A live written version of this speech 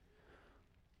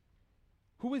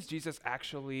Who is Jesus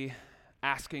actually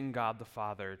asking God the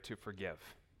Father to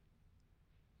forgive?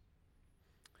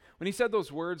 When he said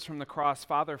those words from the cross,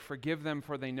 "Father, forgive them,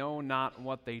 for they know not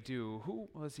what they do," who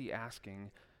was he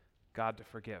asking God to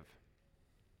forgive?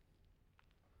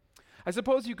 I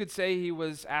suppose you could say he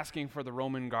was asking for the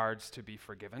Roman guards to be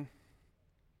forgiven.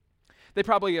 They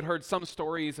probably had heard some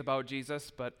stories about Jesus,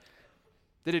 but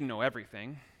they didn't know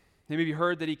everything. They maybe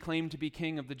heard that he claimed to be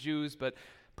king of the Jews, but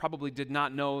probably did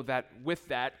not know that with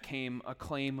that came a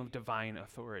claim of divine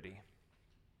authority.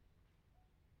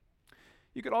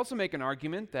 You could also make an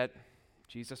argument that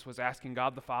Jesus was asking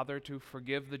God the Father to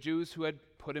forgive the Jews who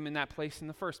had put him in that place in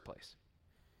the first place.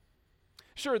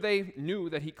 Sure, they knew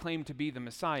that he claimed to be the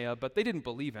Messiah, but they didn't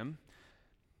believe him.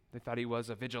 They thought he was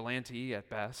a vigilante at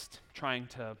best, trying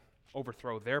to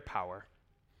overthrow their power.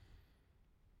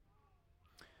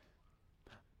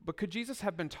 But could Jesus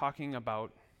have been talking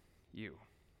about you?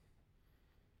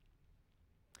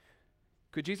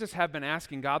 Could Jesus have been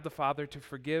asking God the Father to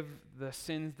forgive the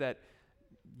sins that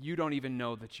you don't even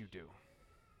know that you do?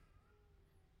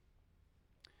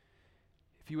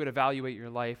 If you would evaluate your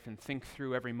life and think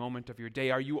through every moment of your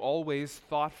day, are you always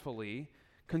thoughtfully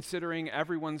considering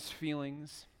everyone's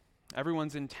feelings,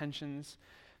 everyone's intentions,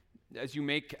 as you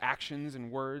make actions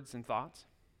and words and thoughts?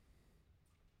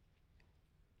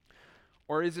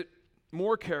 Or is it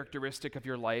more characteristic of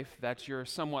your life that you're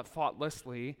somewhat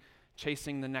thoughtlessly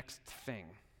chasing the next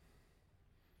thing?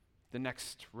 The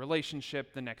next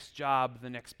relationship, the next job, the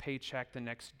next paycheck, the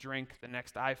next drink, the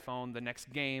next iPhone, the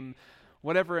next game,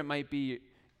 whatever it might be,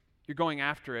 you're going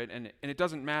after it, and it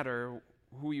doesn't matter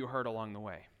who you hurt along the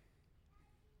way.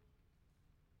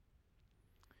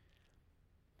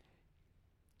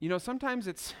 You know, sometimes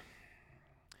it's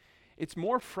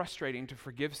more frustrating to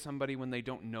forgive somebody when they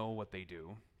don't know what they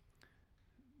do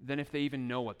than if they even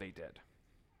know what they did.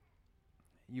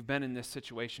 You've been in this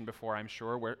situation before, I'm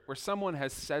sure, where someone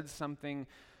has said something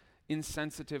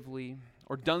insensitively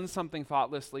or done something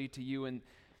thoughtlessly to you, and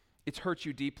it's hurt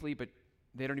you deeply, but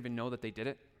they don't even know that they did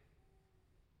it.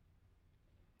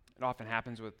 It often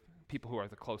happens with people who are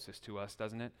the closest to us,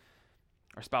 doesn't it?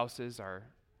 Our spouses, our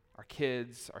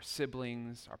kids, our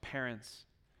siblings, our parents.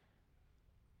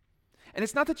 And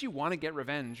it's not that you want to get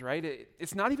revenge, right?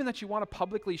 It's not even that you want to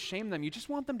publicly shame them. You just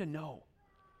want them to know.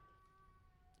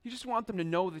 You just want them to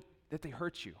know that they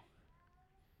hurt you.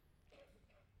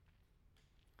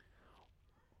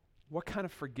 What kind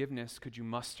of forgiveness could you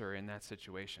muster in that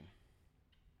situation?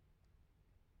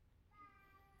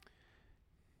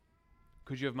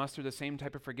 Could you have mustered the same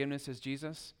type of forgiveness as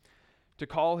Jesus? To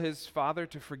call his Father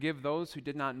to forgive those who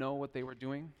did not know what they were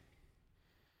doing?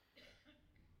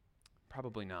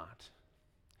 Probably not.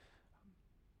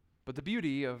 But the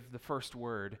beauty of the first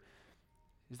word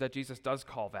is that Jesus does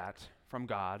call that from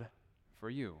God for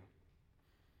you.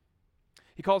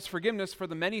 He calls forgiveness for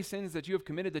the many sins that you have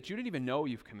committed that you didn't even know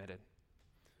you've committed.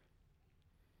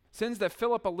 Sins that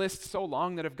fill up a list so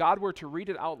long that if God were to read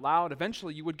it out loud,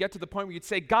 eventually you would get to the point where you'd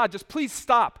say, "God, just please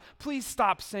stop. Please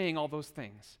stop saying all those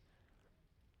things."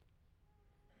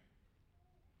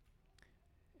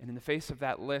 And in the face of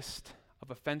that list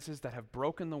of offenses that have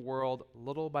broken the world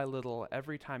little by little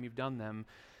every time you've done them,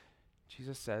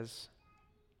 Jesus says,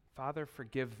 "Father,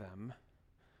 forgive them,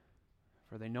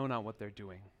 for they know not what they're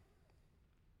doing."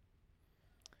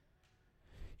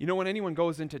 You know, when anyone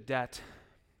goes into debt,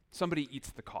 somebody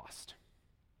eats the cost.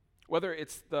 Whether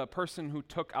it's the person who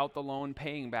took out the loan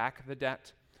paying back the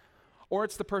debt, or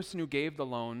it's the person who gave the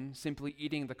loan simply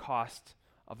eating the cost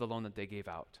of the loan that they gave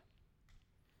out.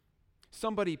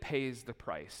 Somebody pays the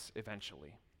price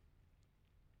eventually.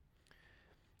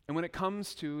 And when it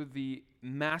comes to the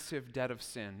massive debt of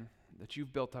sin that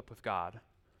you've built up with God,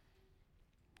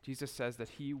 Jesus says that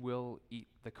he will eat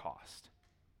the cost.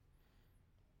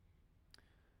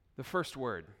 The first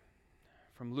word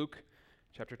from Luke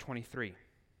chapter 23.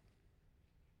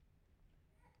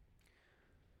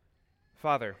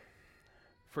 Father,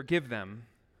 forgive them,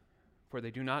 for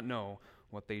they do not know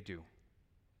what they do.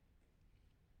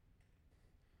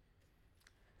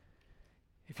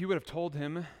 If you would have told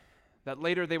him that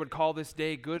later they would call this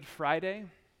day Good Friday,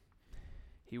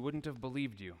 he wouldn't have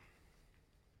believed you.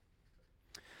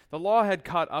 The law had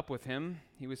caught up with him.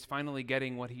 He was finally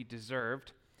getting what he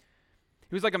deserved.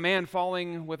 He was like a man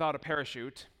falling without a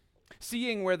parachute,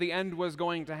 seeing where the end was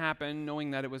going to happen,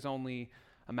 knowing that it was only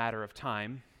a matter of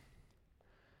time,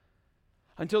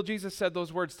 until Jesus said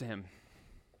those words to him,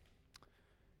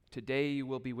 "Today you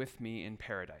will be with me in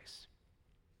paradise."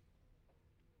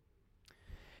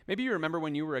 Maybe you remember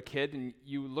when you were a kid and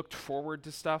you looked forward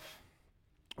to stuff,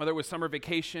 whether it was summer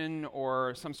vacation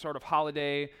or some sort of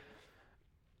holiday,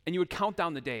 and you would count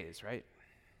down the days, right?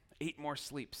 8 more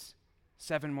sleeps,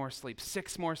 7 more sleeps,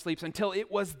 6 more sleeps, until it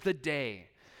was the day.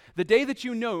 The day that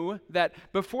you knew that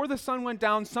before the sun went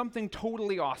down, something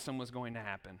totally awesome was going to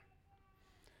happen.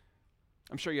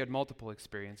 I'm sure you had multiple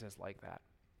experiences like that.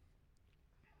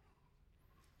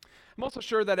 I'm also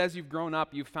sure that as you've grown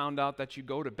up, you've found out that you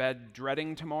go to bed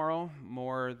dreading tomorrow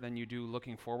more than you do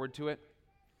looking forward to it.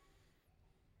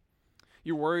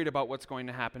 You're worried about what's going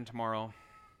to happen tomorrow.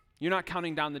 You're not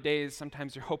counting down the days.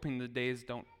 Sometimes you're hoping the days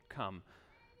don't come.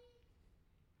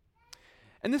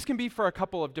 And this can be for a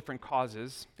couple of different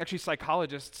causes. Actually,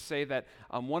 psychologists say that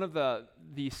one of the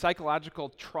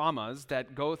psychological traumas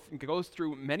that goes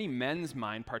through many men's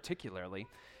mind particularly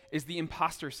is the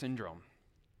imposter syndrome.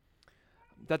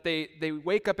 That they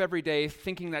wake up every day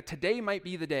thinking that today might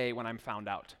be the day when I'm found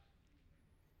out.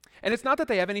 And it's not that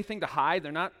they have anything to hide.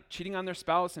 They're not cheating on their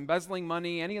spouse, embezzling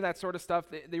money, any of that sort of stuff.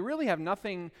 They really have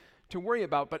nothing to worry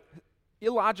about, but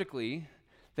illogically,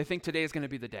 they think today is going to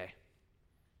be the day.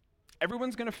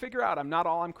 Everyone's going to figure out I'm not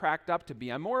all I'm cracked up to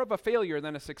be. I'm more of a failure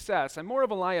than a success. I'm more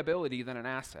of a liability than an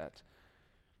asset.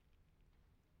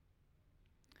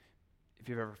 If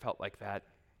you've ever felt like that,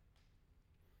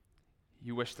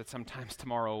 you wish that sometimes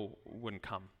tomorrow wouldn't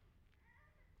come.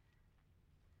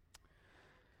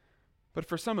 But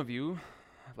for some of you,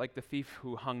 like the thief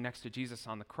who hung next to Jesus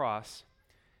on the cross,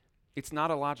 it's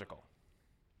not illogical.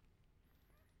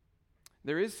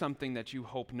 There is something that you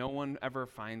hope no one ever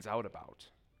finds out about.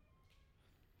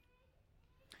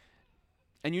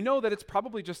 And you know that it's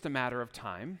probably just a matter of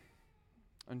time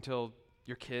until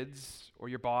your kids or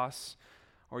your boss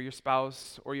or your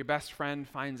spouse or your best friend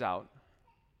finds out.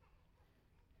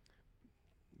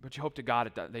 But you hope to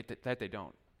God that they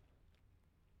don't.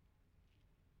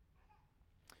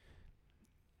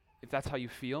 If that's how you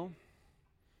feel,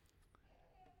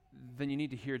 then you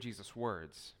need to hear Jesus'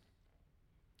 words.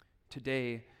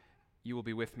 Today, you will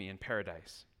be with me in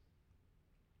paradise.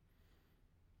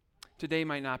 Today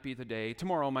might not be the day.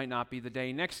 Tomorrow might not be the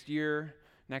day. Next year,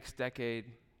 next decade,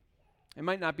 it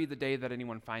might not be the day that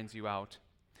anyone finds you out.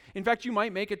 In fact, you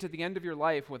might make it to the end of your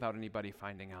life without anybody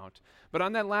finding out. But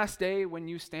on that last day, when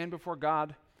you stand before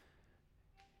God,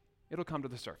 it'll come to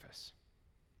the surface.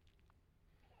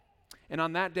 And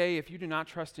on that day, if you do not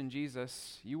trust in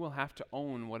Jesus, you will have to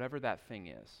own whatever that thing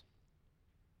is.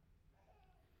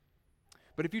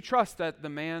 But if you trust that the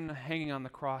man hanging on the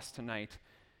cross tonight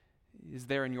is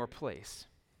there in your place,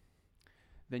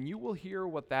 then you will hear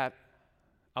what that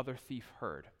other thief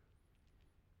heard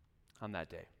on that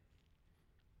day.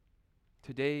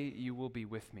 Today you will be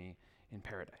with me in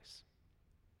paradise.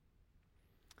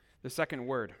 The second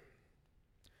word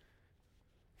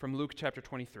from Luke chapter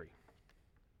 23.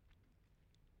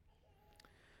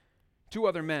 2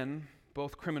 other men,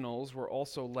 both criminals, were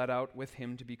also led out with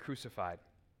him to be crucified.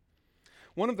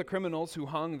 One of the criminals who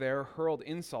hung there hurled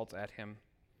insults at him.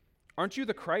 "Aren't you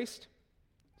the Christ?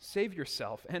 Save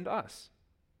yourself and us."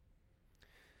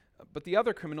 But the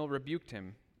other criminal rebuked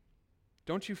him.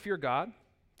 "Don't you fear God,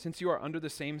 since you are under the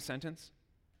same sentence?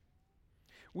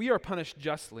 We are punished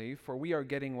justly, for we are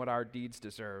getting what our deeds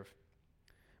deserve.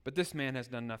 But this man has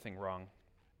done nothing wrong."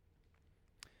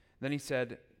 Then he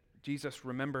said, "Jesus,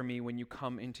 remember me when you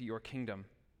come into your kingdom."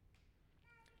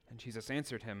 And Jesus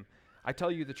answered him, "I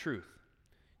tell you the truth.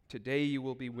 Today you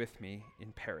will be with me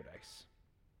in paradise."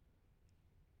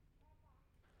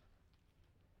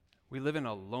 We live in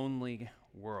a lonely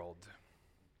world.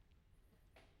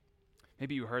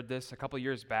 Maybe you heard this a couple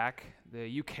years back. The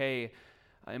UK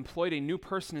employed a new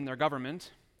person in their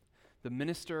government, the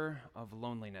Minister of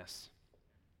Loneliness.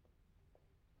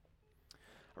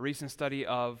 A recent study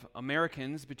of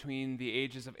Americans between the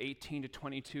ages of 18 to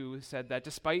 22 said that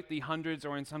despite the hundreds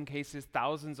or in some cases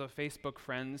thousands of Facebook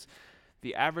friends,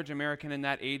 the average American in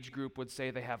that age group would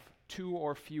say they have 2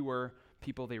 or fewer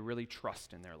people they really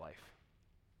trust in their life.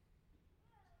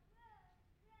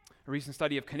 A recent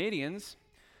study of Canadians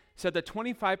said that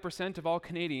 25% of all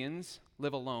Canadians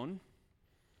live alone,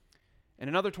 and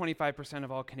another 25%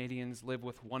 of all Canadians live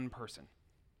with one person,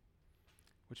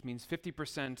 which means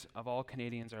 50% of all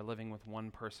Canadians are living with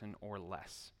one person or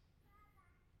less.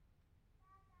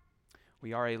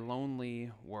 We are a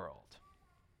lonely world.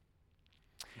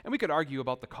 And we could argue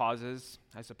about the causes,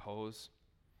 I suppose.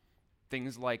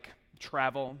 Things like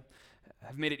travel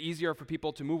have made it easier for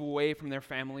people to move away from their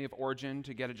family of origin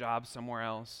to get a job somewhere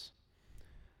else.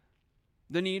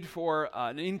 The need for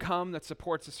an income that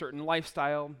supports a certain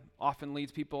lifestyle often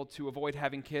leads people to avoid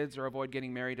having kids or avoid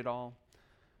getting married at all.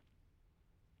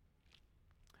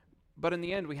 But in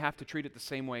the end, we have to treat it the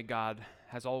same way God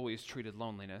has always treated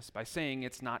loneliness, by saying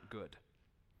it's not good.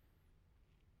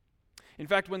 In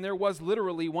fact, when there was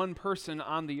literally one person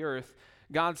on the earth,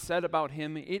 God said about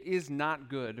him, "It is not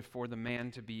good for the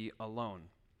man to be alone."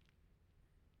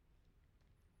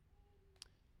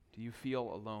 Do you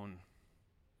feel alone?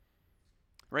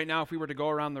 Right now, if we were to go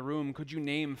around the room, could you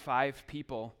name 5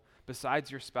 people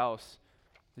besides your spouse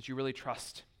that you really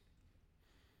trust?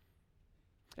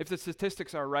 If the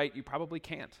statistics are right, you probably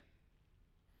can't.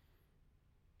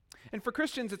 And for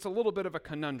Christians, it's a little bit of a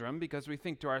conundrum because we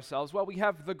think to ourselves, well, we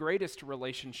have the greatest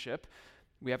relationship.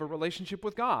 We have a relationship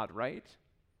with God, right?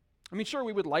 I mean, sure,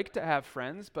 we would like to have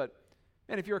friends, but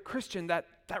man, if you're a Christian, that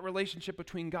relationship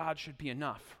between God should be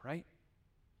enough, right?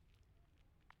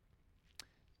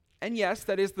 And yes,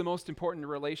 that is the most important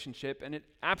relationship, and it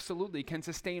absolutely can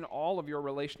sustain all of your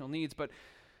relational needs, but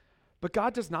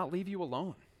God does not leave you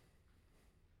alone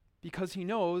because he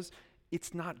knows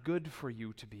it's not good for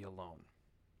you to be alone.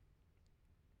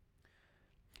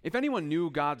 If anyone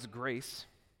knew God's grace,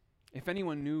 if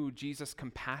anyone knew Jesus'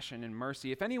 compassion and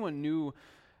mercy, if anyone knew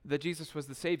that Jesus was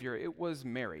the Savior, it was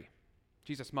Mary,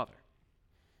 Jesus' mother.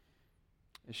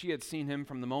 She had seen him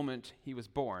from the moment he was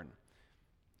born.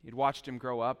 He'd watched him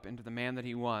grow up into the man that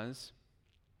he was.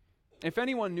 If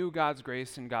anyone knew God's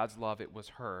grace and God's love, it was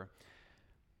her.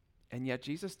 And yet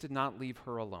Jesus did not leave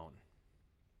her alone.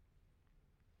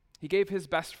 He gave his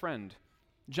best friend,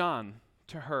 John,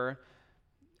 to her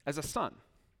as a son.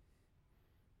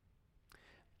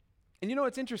 And you know,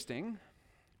 it's interesting.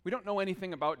 We don't know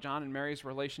anything about John and Mary's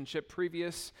relationship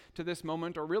previous to this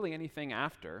moment or really anything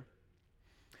after.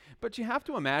 But you have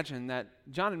to imagine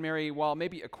that John and Mary, while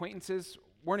maybe acquaintances,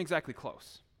 weren't exactly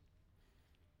close.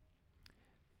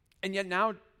 And yet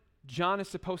now John is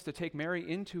supposed to take Mary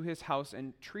into his house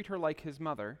and treat her like his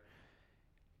mother.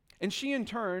 And she in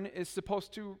turn is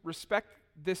supposed to respect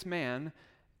this man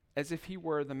as if he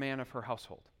were the man of her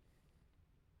household.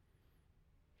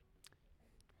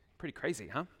 Pretty crazy,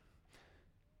 huh?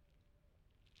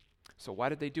 So why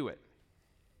did they do it?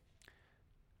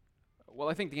 Well,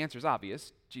 I think the answer is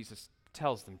obvious. Jesus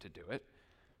tells them to do it.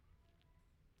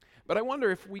 But I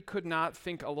wonder if we could not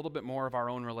think a little bit more of our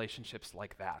own relationships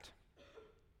like that.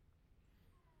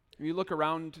 You look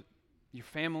around your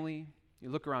family, you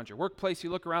look around your workplace, you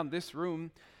look around this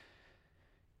room,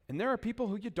 and there are people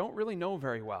who you don't really know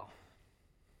very well.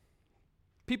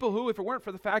 People who, if it weren't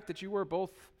for the fact that you were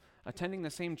both attending the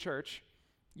same church,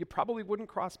 you probably wouldn't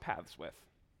cross paths with.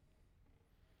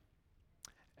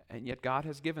 And yet God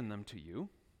has given them to you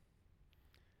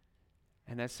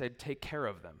and has said, take care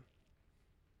of them.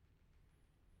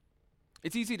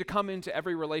 It's easy to come into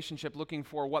every relationship looking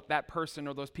for what that person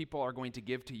or those people are going to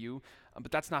give to you,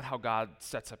 but that's not how God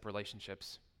sets up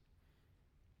relationships.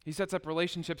 He sets up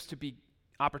relationships to be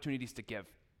opportunities to give.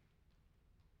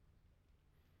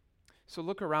 So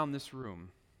look around this room.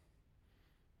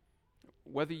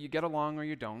 Whether you get along or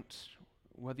you don't,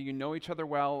 whether you know each other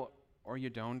well or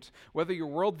you don't, whether your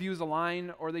worldviews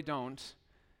align or they don't,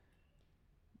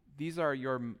 these are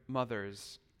your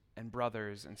mothers and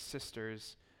brothers and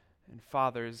sisters and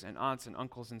fathers and aunts and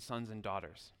uncles and sons and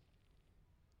daughters.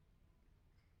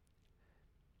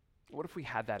 What if we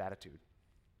had that attitude?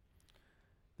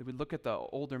 That we look at the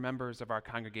older members of our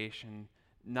congregation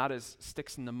not as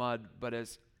sticks in the mud, but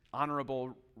as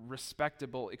honorable,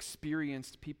 respectable,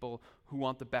 experienced people who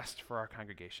want the best for our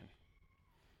congregation?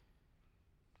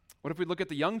 What if we look at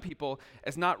the young people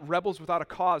as not rebels without a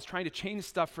cause, trying to change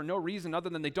stuff for no reason other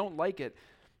than they don't like it,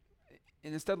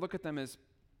 and instead look at them as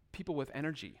people with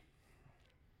energy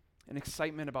and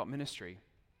excitement about ministry?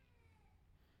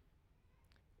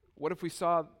 What if we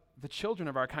saw the children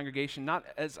of our congregation not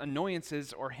as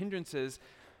annoyances or hindrances,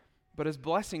 but as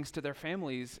blessings to their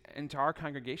families and to our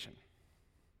congregation?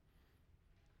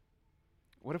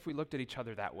 What if we looked at each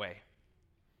other that way?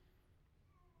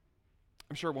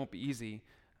 I'm sure it won't be easy,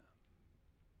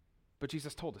 but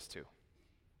Jesus told us to,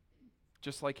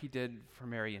 just like he did for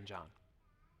Mary and John.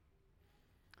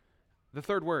 The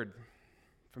third word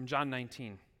from John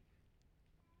 19.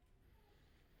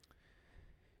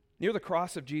 Near the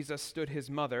cross of Jesus stood his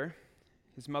mother's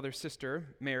sister,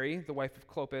 Mary, the wife of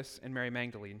Clopas, and Mary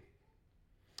Magdalene.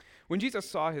 When Jesus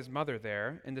saw his mother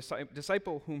there and the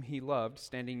disciple whom he loved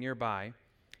standing nearby,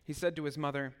 he said to his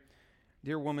mother,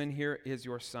 "Dear woman, here is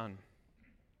your son."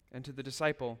 And to the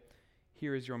disciple,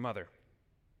 "Here is your mother."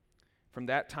 From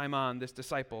that time on, this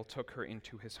disciple took her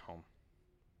into his home.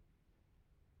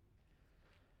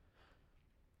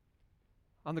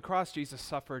 On the cross, Jesus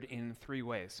suffered in 3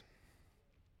 ways.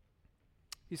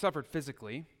 He suffered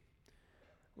physically,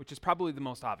 which is probably the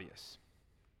most obvious.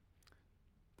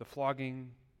 The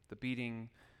flogging, the beating,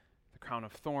 the crown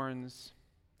of thorns,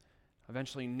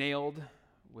 eventually nailed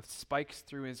with spikes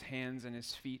through his hands and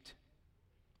his feet.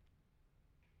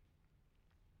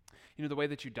 You know, the way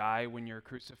that you die when you're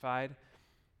crucified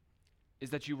is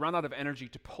that you run out of energy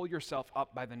to pull yourself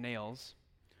up by the nails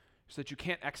so that you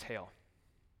can't exhale.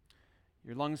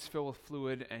 Your lungs fill with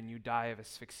fluid and you die of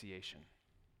asphyxiation.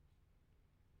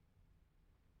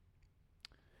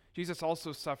 Jesus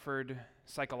also suffered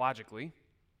psychologically.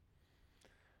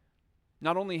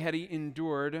 Not only had he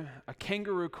endured a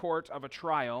kangaroo court of a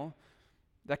trial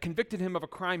that convicted him of a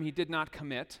crime he did not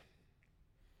commit,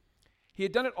 he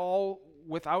had done it all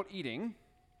without eating,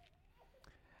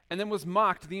 and then was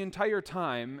mocked the entire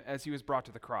time as he was brought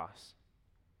to the cross.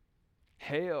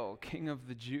 Hail, King of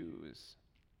the Jews.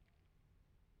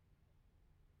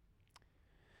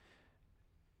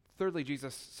 Thirdly,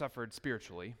 Jesus suffered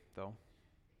spiritually, though.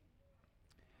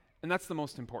 And that's the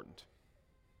most important.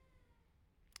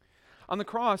 On the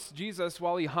cross, Jesus,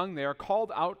 while he hung there,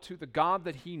 called out to the God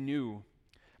that he knew,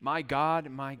 my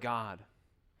God,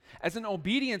 as an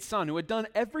obedient son who had done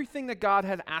everything that God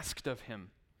had asked of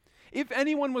him. If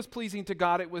anyone was pleasing to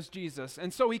God, it was Jesus.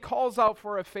 And so he calls out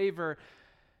for a favor.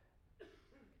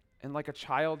 And like a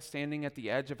child standing at the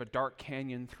edge of a dark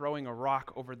canyon, throwing a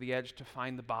rock over the edge to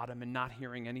find the bottom and not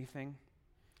hearing anything.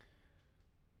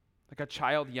 Like a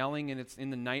child yelling in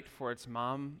the night for its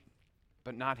mom,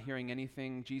 but not hearing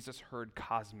anything, Jesus heard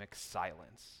cosmic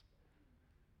silence.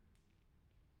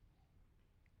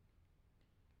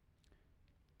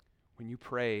 When you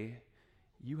pray,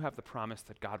 you have the promise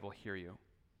that God will hear you.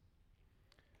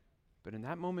 But in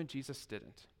that moment, Jesus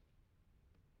didn't.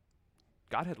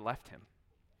 God had left him.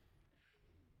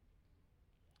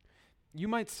 You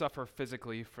might suffer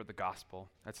physically for the gospel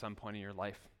at some point in your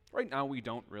life. Right now, we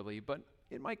don't really, but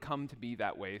it might come to be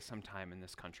that way sometime in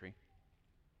this country.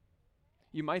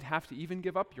 You might have to even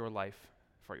give up your life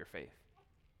for your faith.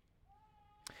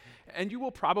 And you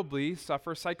will probably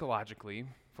suffer psychologically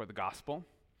for the gospel.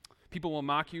 People will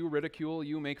mock you, ridicule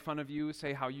you, make fun of you,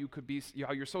 say how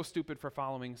you're so stupid for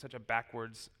following such a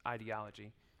backwards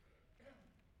ideology.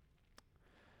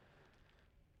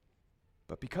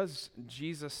 But because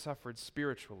Jesus suffered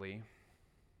spiritually,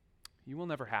 you will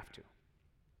never have to.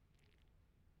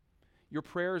 Your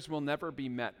prayers will never be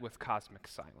met with cosmic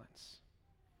silence.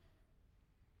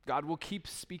 God will keep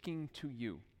speaking to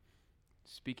you,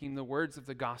 speaking the words of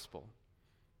the gospel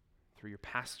through your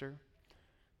pastor,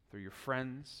 through your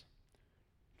friends,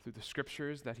 through the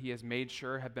scriptures that he has made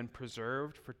sure have been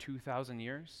preserved for 2,000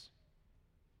 years.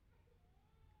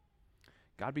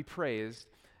 God be praised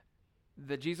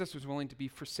that Jesus was willing to be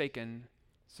forsaken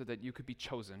so that you could be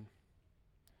chosen,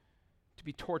 to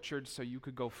be tortured so you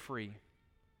could go free,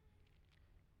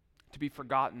 to be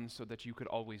forgotten so that you could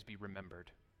always be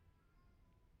remembered.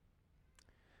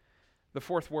 The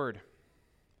fourth word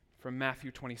from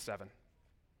Matthew 27.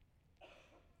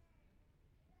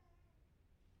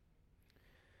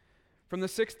 From the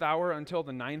 6th hour until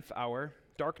the 9th hour,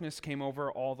 darkness came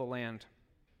over all the land.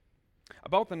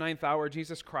 About the 9th hour,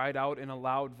 Jesus cried out in a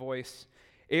loud voice,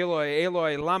 Eloi,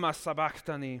 Eloi, lama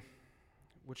sabachthani,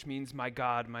 which means, my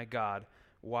God,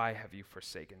 why have you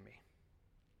forsaken me?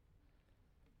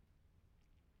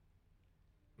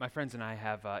 My friends and I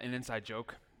have an inside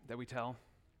joke that we tell.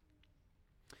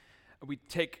 We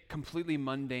take completely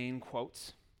mundane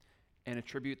quotes and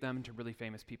attribute them to really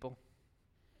famous people.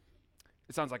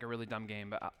 It sounds like a really dumb game,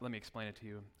 but let me explain it to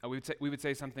you. We would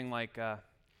say something like,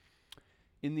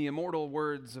 in the immortal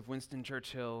words of Winston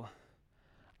Churchill,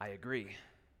 I agree.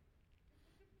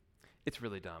 It's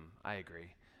really dumb, I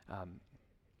agree.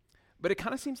 But it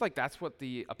kind of seems like that's what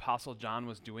the Apostle John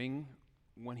was doing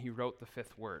when he wrote the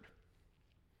fifth word.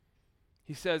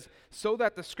 He says, so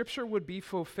that the scripture would be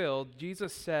fulfilled,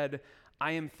 Jesus said,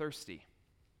 I am thirsty.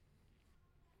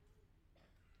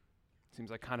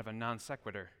 Seems like kind of a non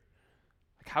sequitur.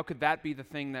 Like, how could that be the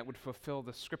thing that would fulfill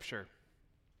the scripture?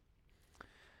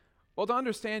 Well, to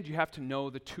understand, you have to know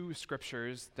the two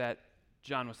scriptures that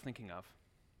John was thinking of.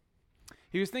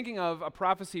 He was thinking of a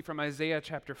prophecy from Isaiah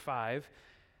chapter 5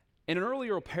 and an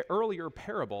earlier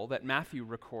parable that Matthew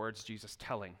records Jesus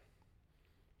telling.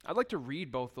 I'd like to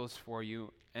read both those for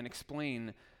you and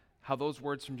explain how those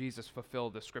words from Jesus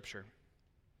fulfill the scripture.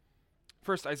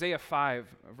 First, Isaiah 5,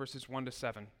 verses 1 to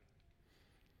 7.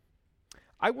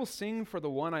 I will sing for the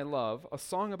one I love a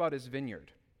song about his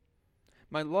vineyard.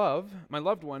 My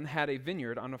loved one had a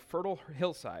vineyard on a fertile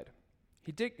hillside.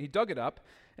 He dug it up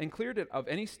and cleared it of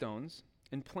any stones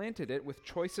and planted it with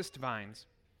choicest vines.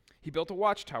 He built a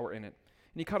watchtower in it,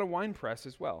 and he cut a winepress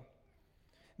as well.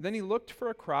 Then he looked for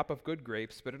a crop of good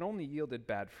grapes, but it only yielded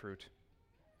bad fruit.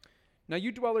 Now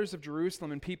you dwellers of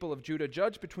Jerusalem and people of Judah,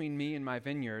 judge between me and my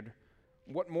vineyard.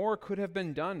 What more could have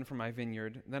been done for my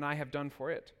vineyard than I have done for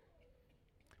it?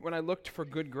 When I looked for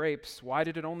good grapes, why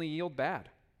did it only yield bad?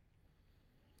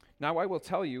 Now I will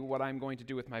tell you what I am going to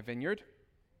do with my vineyard.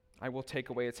 I will take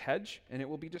away its hedge, and it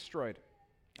will be destroyed.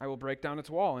 I will break down its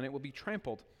wall, and it will be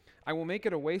trampled. I will make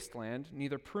it a wasteland,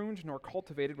 neither pruned nor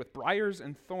cultivated, with briars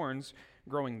and thorns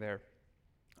growing there.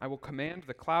 I will command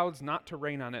the clouds not to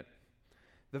rain on it.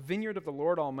 The vineyard of the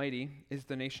Lord Almighty is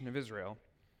the nation of Israel,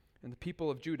 and the people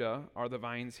of Judah are the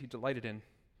vines he delighted in.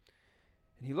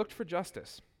 And he looked for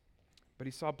justice, but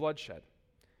he saw bloodshed.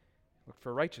 He looked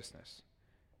for righteousness,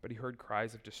 but he heard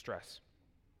cries of distress.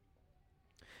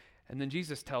 And then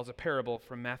Jesus tells a parable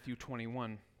from Matthew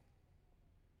 21.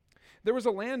 There was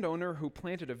a landowner who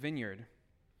planted a vineyard.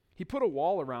 He put a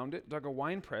wall around it, dug a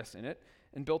winepress in it,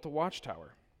 and built a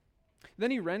watchtower.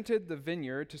 Then he rented the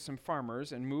vineyard to some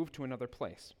farmers and moved to another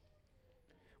place.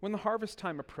 When the harvest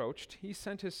time approached, he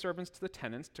sent his servants to the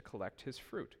tenants to collect his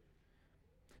fruit.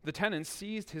 The tenants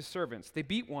seized his servants. They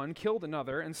beat one, killed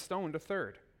another, and stoned a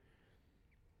third.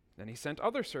 Then he sent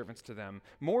other servants to them,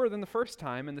 more than the first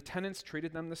time, and the tenants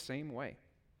treated them the same way.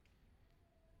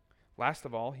 Last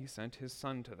of all, he sent his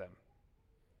son to them.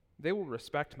 They will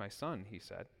respect my son, he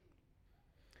said.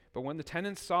 But when the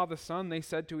tenants saw the son, they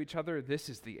said to each other, this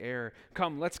is the heir.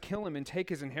 Come, let's kill him and take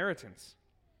his inheritance.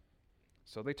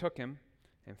 So they took him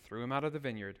and threw him out of the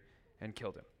vineyard and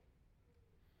killed him.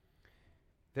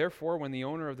 Therefore, when the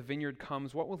owner of the vineyard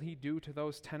comes, what will he do to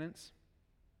those tenants?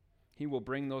 He will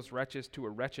bring those wretches to a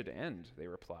wretched end, they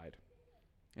replied.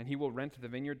 And he will rent the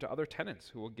vineyard to other tenants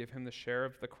who will give him the share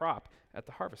of the crop at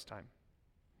the harvest time.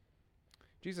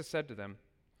 Jesus said to them,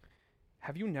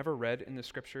 have you never read in the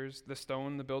scriptures, the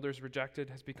stone the builders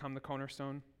rejected has become the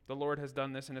cornerstone? The Lord has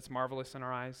done this, and it's marvelous in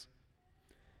our eyes.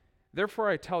 Therefore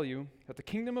I tell you that the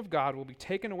kingdom of God will be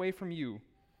taken away from you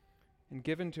and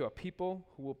given to a people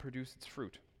who will produce its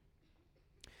fruit.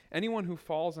 Anyone who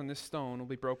falls on this stone will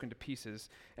be broken to pieces.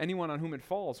 Anyone on whom it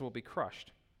falls will be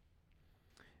crushed.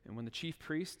 And when the chief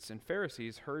priests and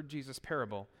Pharisees heard Jesus'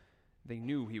 parable, they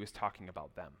knew he was talking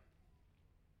about them.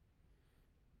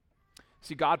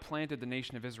 See, God planted the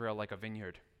nation of Israel like a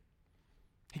vineyard.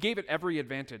 He gave it every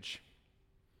advantage.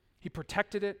 He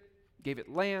protected it, gave it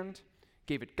land,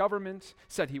 gave it government,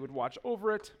 said he would watch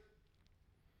over it.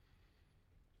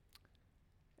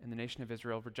 And the nation of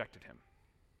Israel rejected him.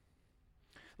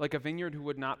 Like a vineyard who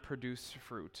would not produce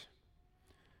fruit,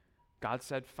 God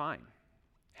said, fine,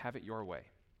 have it your way.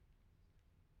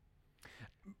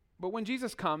 But when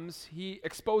Jesus comes, he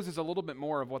exposes a little bit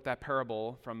more of what that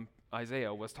parable from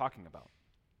Isaiah was talking about.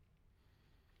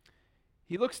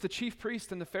 He looks the chief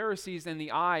priests and the Pharisees in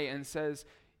the eye and says,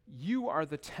 you are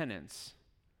the tenants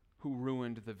who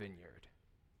ruined the vineyard.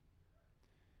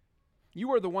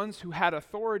 You are the ones who had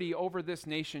authority over this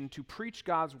nation to preach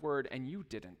God's word, and you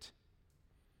didn't.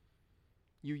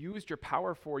 You used your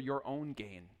power for your own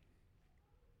gain.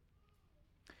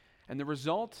 And the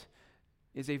result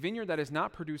is a vineyard that is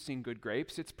not producing good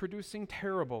grapes, it's producing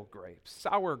terrible grapes,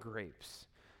 sour grapes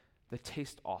that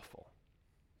taste awful.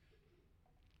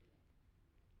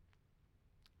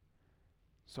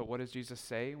 So what does Jesus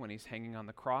say when he's hanging on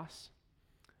the cross?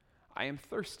 I am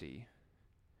thirsty.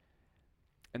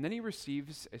 And then he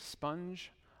receives a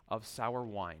sponge of sour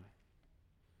wine,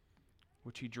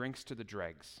 which he drinks to the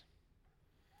dregs,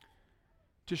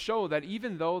 to show that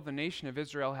even though the nation of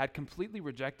Israel had completely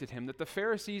rejected him, that the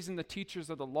Pharisees and the teachers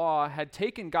of the law had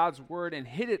taken God's word and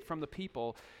hid it from the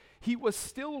people, he was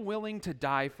still willing to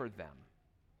die for them.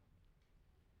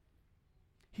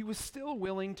 He was still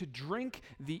willing to drink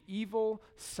the evil,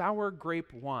 sour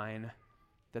grape wine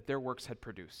that their works had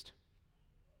produced.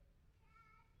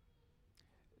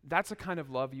 That's a kind of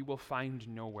love you will find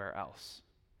nowhere else.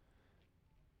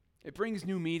 It brings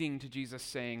new meaning to Jesus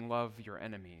saying, love your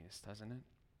enemies, doesn't it?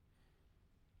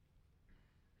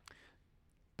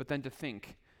 But then to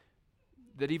think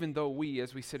that even though we,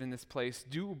 as we sit in this place,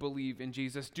 do believe in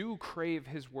Jesus, do crave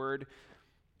his word,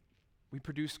 we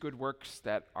produce good works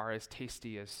that are as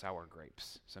tasty as sour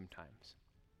grapes sometimes.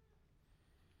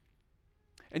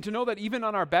 And to know that even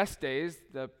on our best days,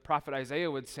 the prophet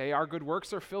Isaiah would say, our good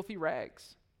works are filthy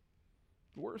rags,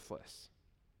 worthless.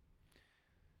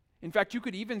 In fact, you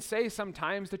could even say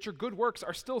sometimes that your good works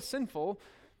are still sinful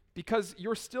because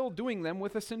you're still doing them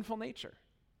with a sinful nature.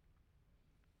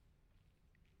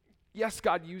 Yes,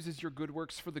 God uses your good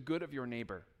works for the good of your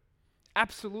neighbor.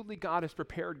 Absolutely, God has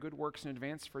prepared good works in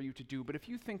advance for you to do, but if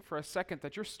you think for a second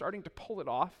that you're starting to pull it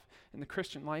off in the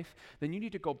Christian life, then you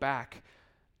need to go back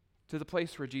to the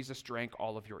place where Jesus drank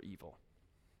all of your evil.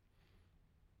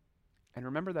 And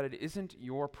remember that it isn't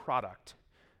your product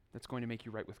that's going to make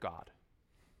you right with God.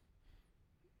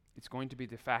 It's going to be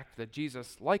the fact that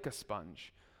Jesus, like a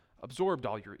sponge, absorbed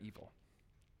all your evil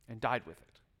and died with it.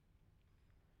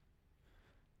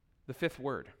 The fifth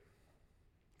word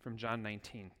from John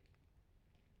 19.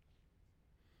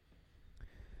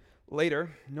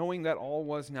 Later, knowing that all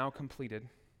was now completed,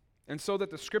 and so that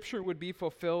the scripture would be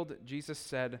fulfilled, Jesus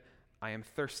said, I am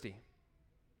thirsty.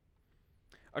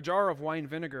 A jar of wine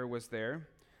vinegar was there,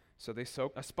 so they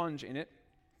soaked a sponge in it,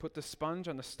 put the sponge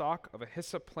on the stalk of a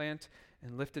hyssop plant,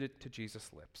 and lifted it to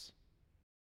Jesus' lips.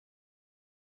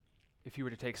 If you were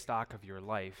to take stock of your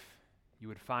life, you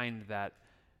would find that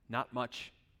not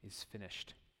much is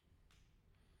finished.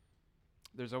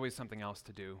 There's always something else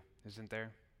to do, isn't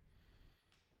there?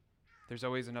 There's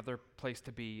always another place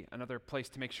to be, another place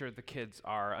to make sure the kids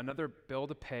are, another bill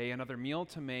to pay, another meal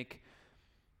to make.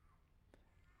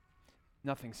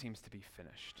 Nothing seems to be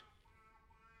finished.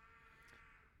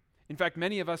 In fact,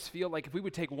 many of us feel like if we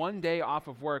would take one day off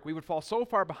of work, we would fall so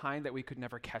far behind that we could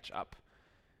never catch up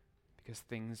because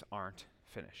things aren't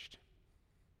finished.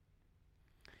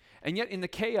 And yet in the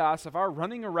chaos of our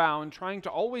running around, trying to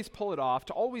always pull it off,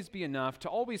 to always be enough, to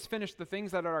always finish the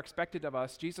things that are expected of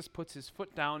us, Jesus puts his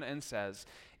foot down and says,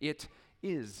 it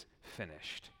is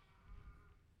finished.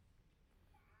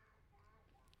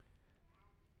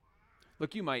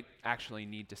 Look, you might actually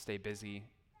need to stay busy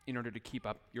in order to keep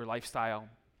up your lifestyle,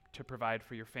 to provide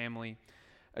for your family,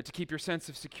 to keep your sense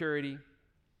of security.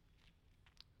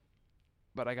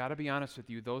 But I got to be honest with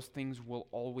you, those things will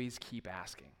always keep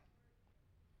asking.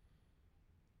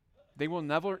 They will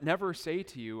never say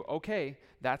to you, okay,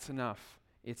 that's enough,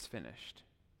 it's finished.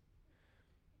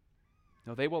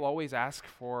 No, they will always ask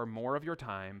for more of your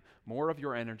time, more of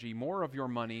your energy, more of your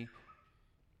money.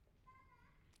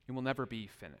 It will never be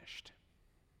finished.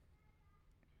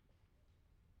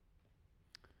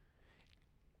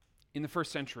 In the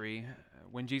first century,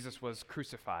 when Jesus was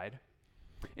crucified,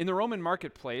 in the Roman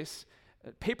marketplace,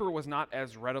 paper was not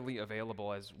as readily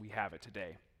available as we have it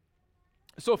today.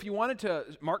 So if you wanted to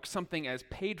mark something as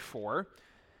paid for,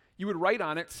 you would write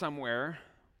on it somewhere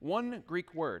one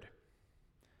Greek word,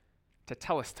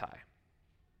 tetelestai.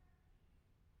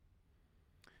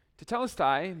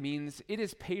 Tetelestai means it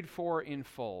is paid for in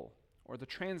full, or the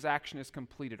transaction is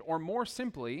completed, or more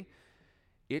simply,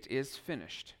 it is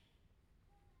finished.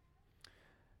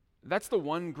 That's the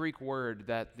one Greek word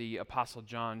that the Apostle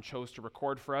John chose to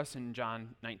record for us in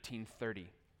John 19:30,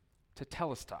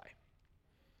 tetelestai.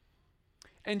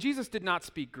 And Jesus did not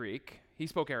speak Greek, he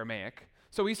spoke Aramaic,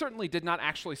 so he certainly did not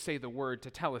actually say the word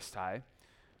tetelestai.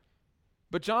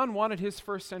 But John wanted his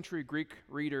first century Greek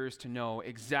readers to know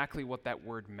exactly what that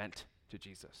word meant to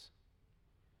Jesus.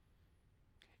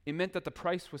 It meant that the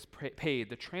price was paid,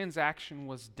 the transaction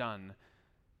was done.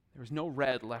 There was no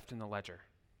red left in the ledger.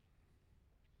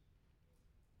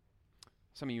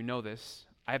 Some of you know this.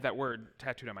 I have that word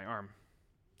tattooed on my arm,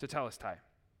 tetelestai.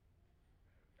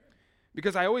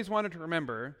 Because I always wanted to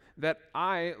remember that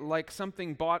I, like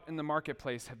something bought in the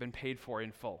marketplace, have been paid for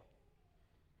in full.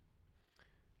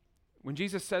 When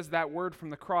Jesus says that word from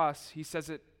the cross, he says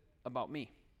it about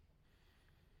me.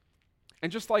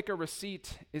 And just like a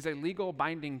receipt is a legal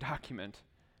binding document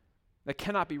that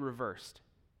cannot be reversed,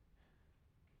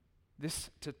 this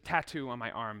tattoo on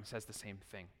my arm says the same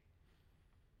thing.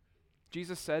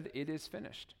 Jesus said, it is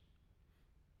finished,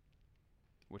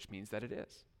 which means that it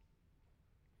is.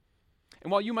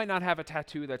 And while you might not have a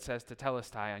tattoo that says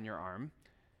tetelestai on your arm,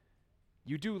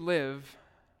 you do live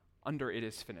under it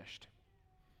is finished.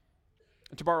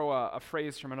 And to borrow a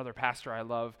phrase from another pastor I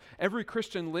love, every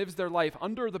Christian lives their life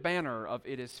under the banner of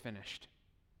it is finished.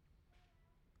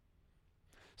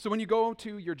 So when you go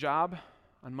to your job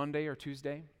on Monday or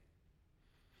Tuesday,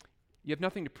 you have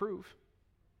nothing to prove.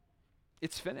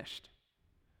 It's finished.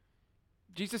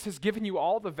 Jesus has given you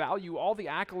all the value, all the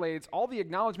accolades, all the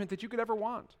acknowledgement that you could ever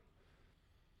want.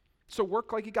 So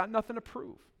work like you got nothing to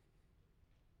prove.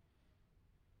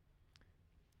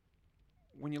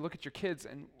 When you look at your kids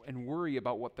and worry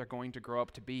about what they're going to grow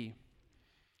up to be,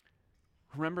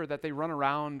 remember that they run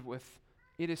around with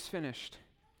 "it is finished"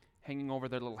 hanging over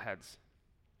their little heads.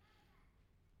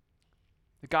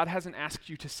 That God hasn't asked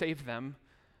you to save them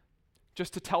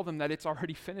just to tell them that it's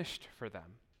already finished for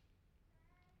them.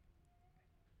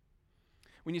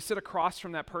 When you sit across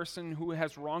from that person who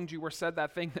has wronged you or said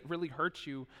that thing that really hurts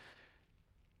you,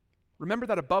 remember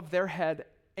that above their head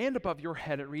and above your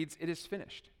head it reads, "It is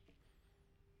finished."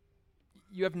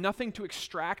 You have nothing to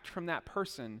extract from that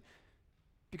person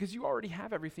because you already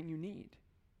have everything you need.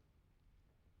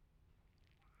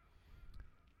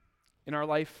 In our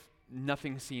life,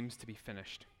 nothing seems to be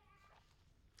finished.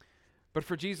 But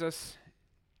for Jesus,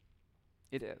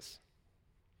 it is.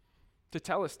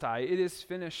 Tetelestai, it is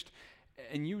finished,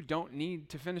 and you don't need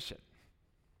to finish it.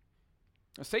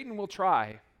 Now, Satan will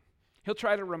try. He'll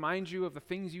try to remind you of the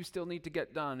things you still need to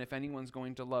get done if anyone's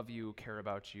going to love you, care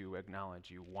about you, acknowledge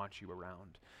you, want you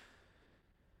around.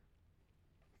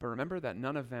 But remember that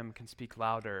none of them can speak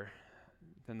louder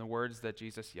than the words that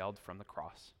Jesus yelled from the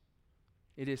cross.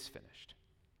 It is finished.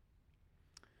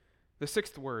 The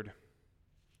sixth word,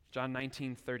 John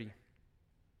 19:30.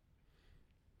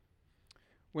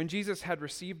 When Jesus had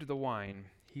received the wine,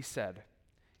 he said,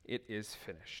 "It is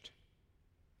finished."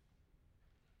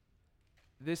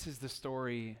 This is the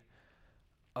story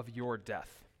of your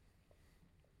death.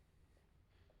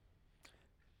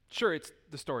 Sure, it's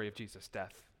the story of Jesus'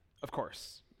 death, of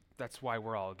course. That's why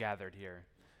we're all gathered here.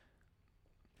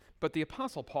 But the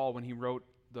Apostle Paul, when he wrote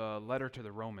the letter to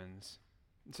the Romans,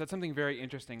 said something very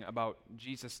interesting about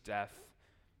Jesus' death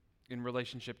in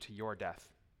relationship to your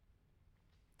death.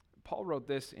 Paul wrote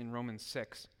this in Romans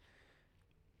 6.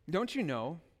 Don't you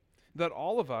know that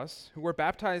all of us who were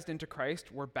baptized into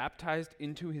Christ were baptized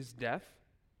into his death?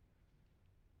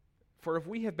 For if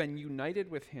we have been united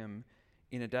with him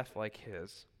in a death like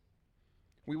his,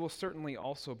 we will certainly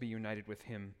also be united with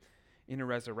him in a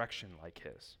resurrection like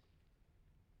his.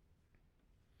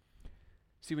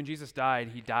 See, when Jesus died,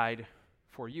 he died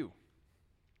for you.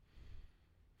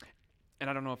 And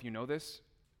I don't know if you know this,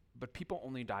 but people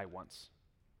only die once.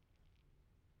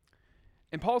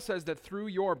 And Paul says that through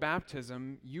your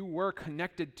baptism, you were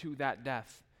connected to that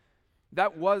death.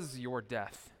 That was your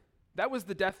death. That was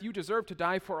the death you deserved to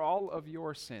die for all of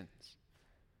your sins.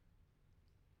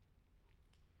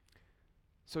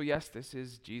 So yes, this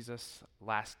is Jesus'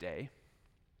 last day,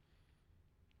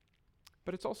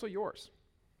 but it's also yours.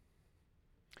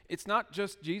 It's not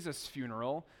just Jesus'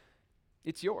 funeral,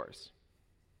 it's yours.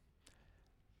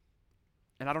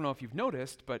 And I don't know if you've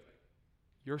noticed, but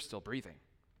you're still breathing.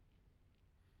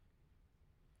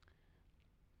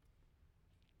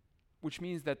 Which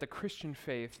means that the Christian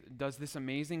faith does this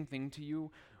amazing thing to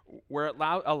you where it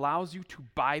allows you to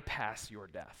bypass your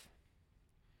death,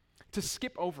 to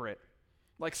skip over it,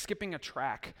 like skipping a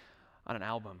track on an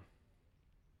album.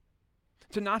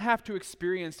 To not have to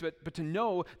experience it, but to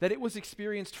know that it was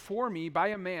experienced for me by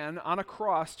a man on a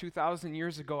cross 2,000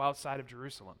 years ago outside of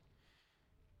Jerusalem.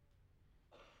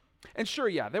 And sure,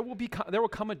 yeah, there will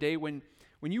come a day when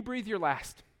you breathe your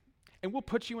last, and we'll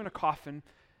put you in a coffin,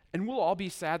 and we'll all be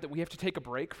sad that we have to take a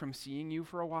break from seeing you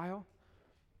for a while.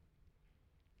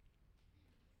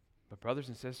 But brothers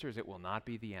and sisters, it will not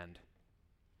be the end.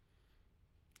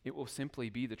 It will simply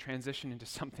be the transition into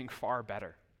something far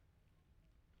better.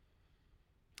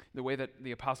 The way that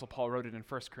the Apostle Paul wrote it in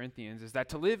 1 Corinthians is that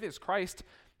to live is Christ,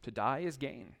 to die is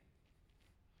gain.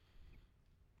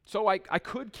 So I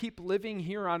could keep living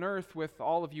here on earth with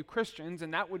all of you Christians,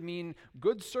 and that would mean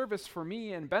good service for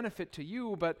me and benefit to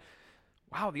you, but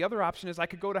wow, the other option is I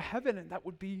could go to heaven, and that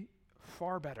would be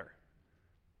far better.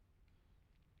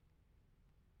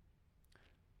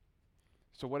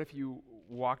 So what if you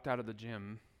walked out of the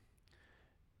gym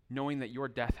knowing that your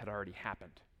death had already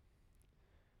happened?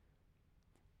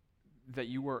 That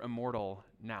you were immortal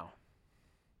now?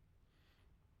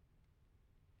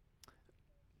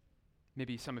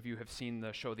 Maybe some of you have seen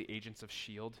the show The Agents of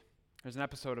S.H.I.E.L.D. There's an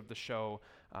episode of the show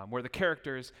where the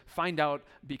characters find out,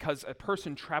 because a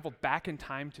person traveled back in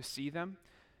time to see them,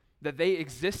 that they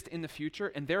exist in the future,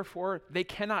 and therefore they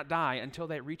cannot die until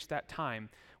they reach that time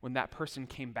when that person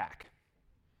came back.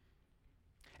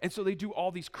 And so they do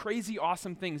all these crazy,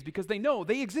 awesome things because they know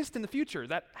they exist in the future.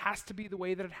 That has to be the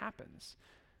way that it happens.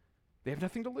 They have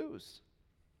nothing to lose.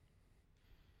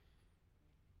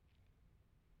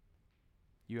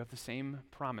 You have the same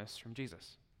promise from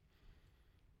Jesus.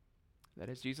 That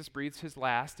as Jesus breathes his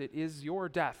last, it is your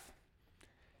death.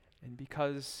 And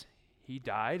because he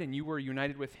died and you were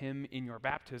united with him in your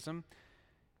baptism,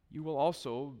 you will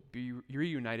also be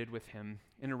reunited with him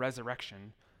in a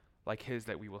resurrection like his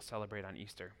that we will celebrate on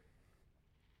Easter.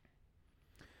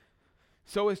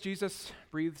 So as Jesus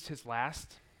breathes his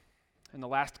last, and the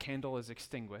last candle is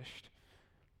extinguished,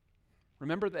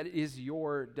 remember that it is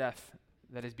your death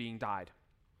that is being died,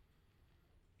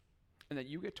 and that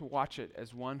you get to watch it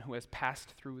as one who has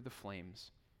passed through the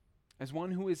flames, as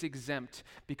one who is exempt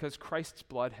because Christ's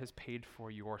blood has paid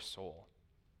for your soul.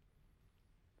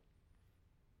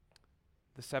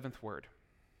 The seventh word,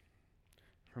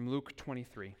 from Luke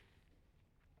 23.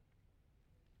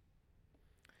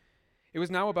 It was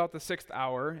now about the 6th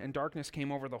hour, and darkness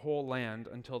came over the whole land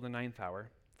until the 9th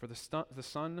hour, for the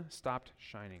sun stopped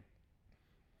shining.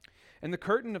 And the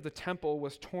curtain of the temple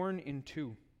was torn in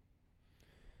two.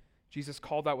 Jesus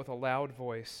called out with a loud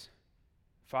voice,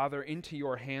 "Father, into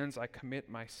your hands I commit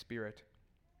my spirit."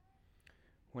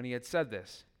 When he had said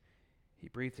this, he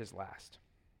breathed his last.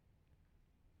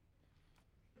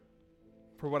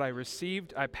 For what I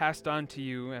received, I passed on to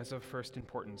you as of first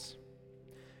importance.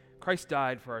 Christ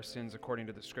died for our sins according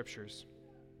to the Scriptures.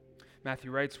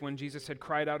 Matthew writes, when Jesus had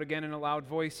cried out again in a loud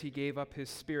voice, he gave up his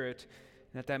spirit,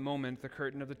 and at that moment the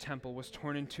curtain of the temple was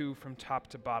torn in two from top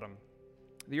to bottom.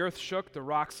 The earth shook, the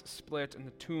rocks split, and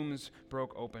the tombs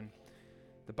broke open.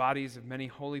 The bodies of many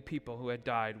holy people who had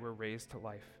died were raised to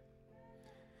life.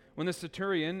 When the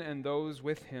centurion and those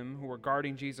with him who were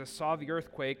guarding Jesus saw the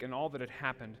earthquake and all that had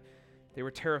happened, they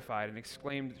were terrified and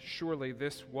exclaimed, surely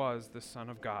this was the Son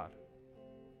of God.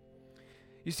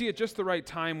 You see, at just the right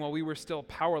time, while we were still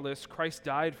powerless, Christ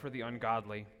died for the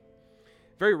ungodly.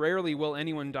 Very rarely will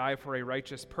anyone die for a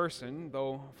righteous person,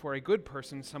 though for a good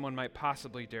person someone might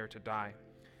possibly dare to die.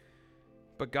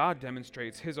 But God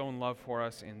demonstrates his own love for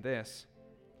us in this: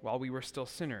 while we were still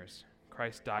sinners,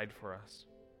 Christ died for us.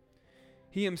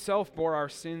 He himself bore our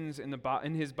sins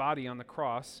in his body on the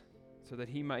cross, so that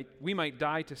we might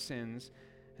die to sins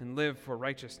and live for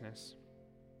righteousness.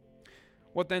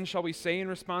 What then shall we say in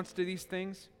response to these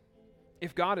things?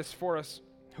 If God is for us,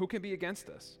 who can be against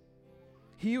us?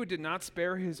 He who did not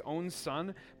spare his own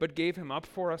Son, but gave him up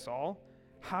for us all,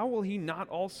 how will he not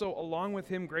also along with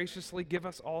him graciously give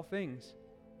us all things?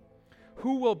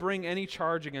 Who will bring any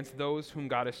charge against those whom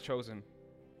God has chosen?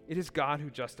 It is God who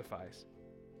justifies.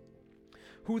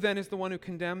 Who then is the one who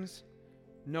condemns?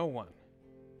 No one.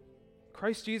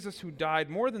 Christ Jesus, who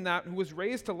died, more than that, who was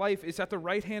raised to life, is at the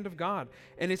right hand of God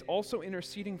and is also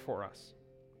interceding for us.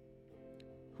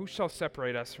 Who shall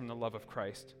separate us from the love of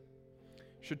Christ?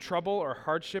 Should trouble or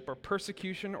hardship or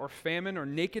persecution or famine or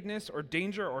nakedness or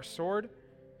danger or sword?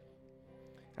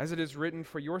 As it is written,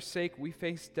 for your sake we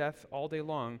face death all day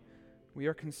long. We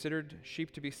are considered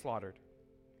sheep to be slaughtered.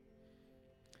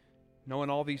 No, in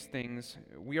all these things,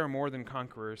 we are more than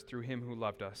conquerors through him who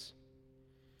loved us.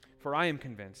 For I am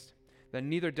convinced that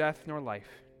neither death nor life,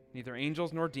 neither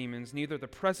angels nor demons, neither the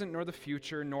present nor the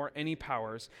future, nor any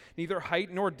powers, neither height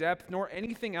nor depth, nor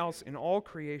anything else in all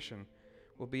creation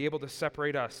will be able to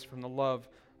separate us from the love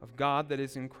of God that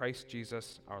is in Christ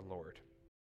Jesus our Lord.